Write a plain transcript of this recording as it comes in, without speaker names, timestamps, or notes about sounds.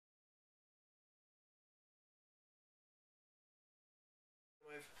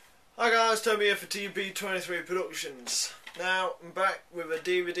Hi guys, Toby here for TB23 Productions. Now I'm back with a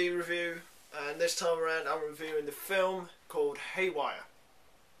DVD review, and this time around I'm reviewing the film called Haywire.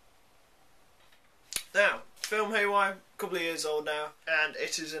 Now, film Haywire, a couple of years old now, and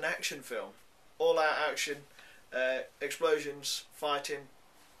it is an action film. All out action, explosions, fighting,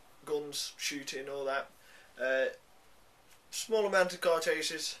 guns, shooting, all that. Small amount of car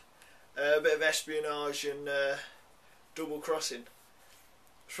chases, a bit of espionage and double crossing.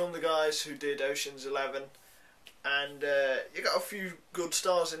 From the guys who did Ocean's 11, and you got a few good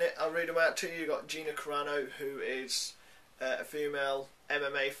stars in it. I'll read them out to you. You got Gina Carano, who is a female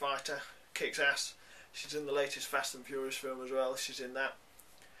MMA fighter, kicks ass. She's in the latest Fast and Furious film as well. She's in that.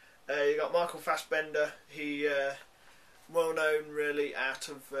 You got Michael Fassbender. He well known really out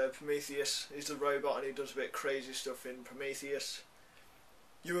of Prometheus. He's the robot and he does a bit crazy stuff in Prometheus.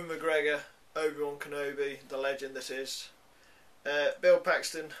 Ewan McGregor, Obi-Wan Kenobi, the legend that is. Bill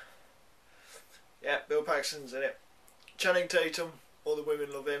Paxton, yeah, Bill Paxton's in it. Channing Tatum, all the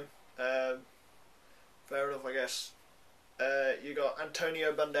women love him. Fair enough, I guess. You got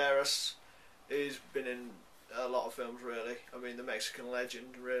Antonio Banderas, who's been in a lot of films really. I mean, the Mexican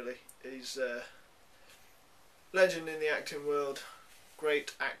legend really. He's a legend in the acting world,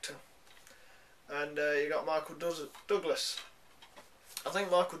 great actor. And you got Michael Douglas. I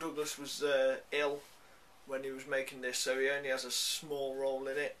think Michael Douglas was ill when he was making this, so he only has a small role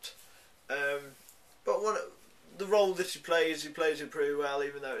in it. But the role that he plays it pretty well,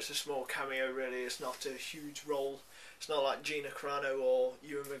 even though it's a small cameo really. It's not a huge role. It's not like Gina Carano or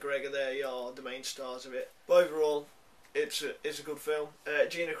Ewan McGregor, they are the main stars of it. But overall, it's a good film.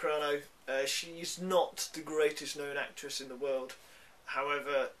 Gina Carano, she's not the greatest known actress in the world.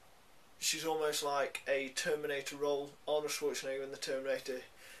 However, she's almost like a Terminator role. Arnold Schwarzenegger in the Terminator,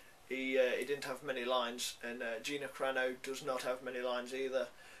 he didn't have many lines, and Gina Carano does not have many lines either.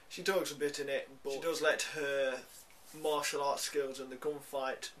 She talks a bit in it, but she does let her martial arts skills and the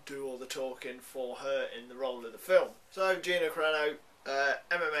gunfight do all the talking for her in the role of the film. So Gina Carano,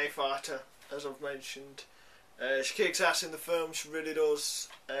 MMA fighter, as I've mentioned. She kicks ass in the film, she really does.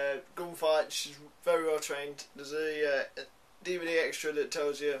 Gunfight, she's very well trained. There's a DVD extra that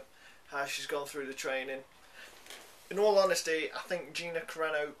tells you how she's gone through the training. In all honesty, I think Gina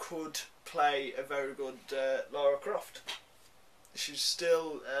Carano could play a very good Lara Croft. She's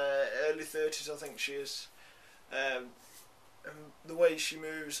still early 30s, I think she is. And the way she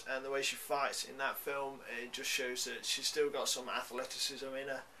moves and the way she fights in that film, it just shows that she's still got some athleticism in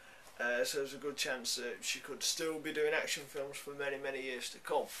her. So there's a good chance that she could still be doing action films for many, many years to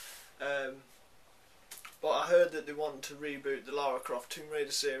come. But I heard that they want to reboot the Lara Croft Tomb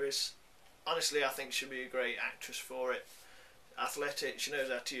Raider series. Honestly, I think she'd be a great actress for it. Athletic, she knows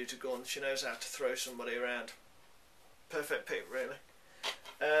how to use a gun, she knows how to throw somebody around. Perfect pick, really.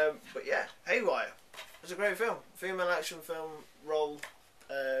 But yeah, Haywire. It's a great film. Female action film role.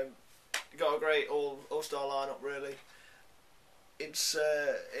 Got a great all-star lineup, really. It's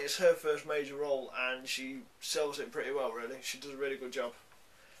her first major role, and she sells it pretty well, really. She does a really good job.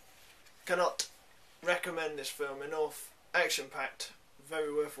 Cannot recommend this film enough. Action-packed,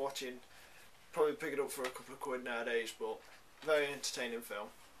 very worth watching. Probably pick it up for a couple of quid nowadays, but very entertaining film.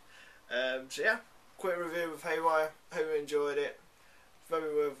 So yeah, quick review of Haywire. Hope you enjoyed it.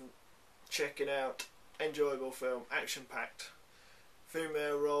 Very worth checking out. Enjoyable film, action packed.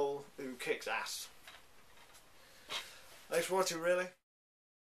 Female role who kicks ass. Thanks for watching, really.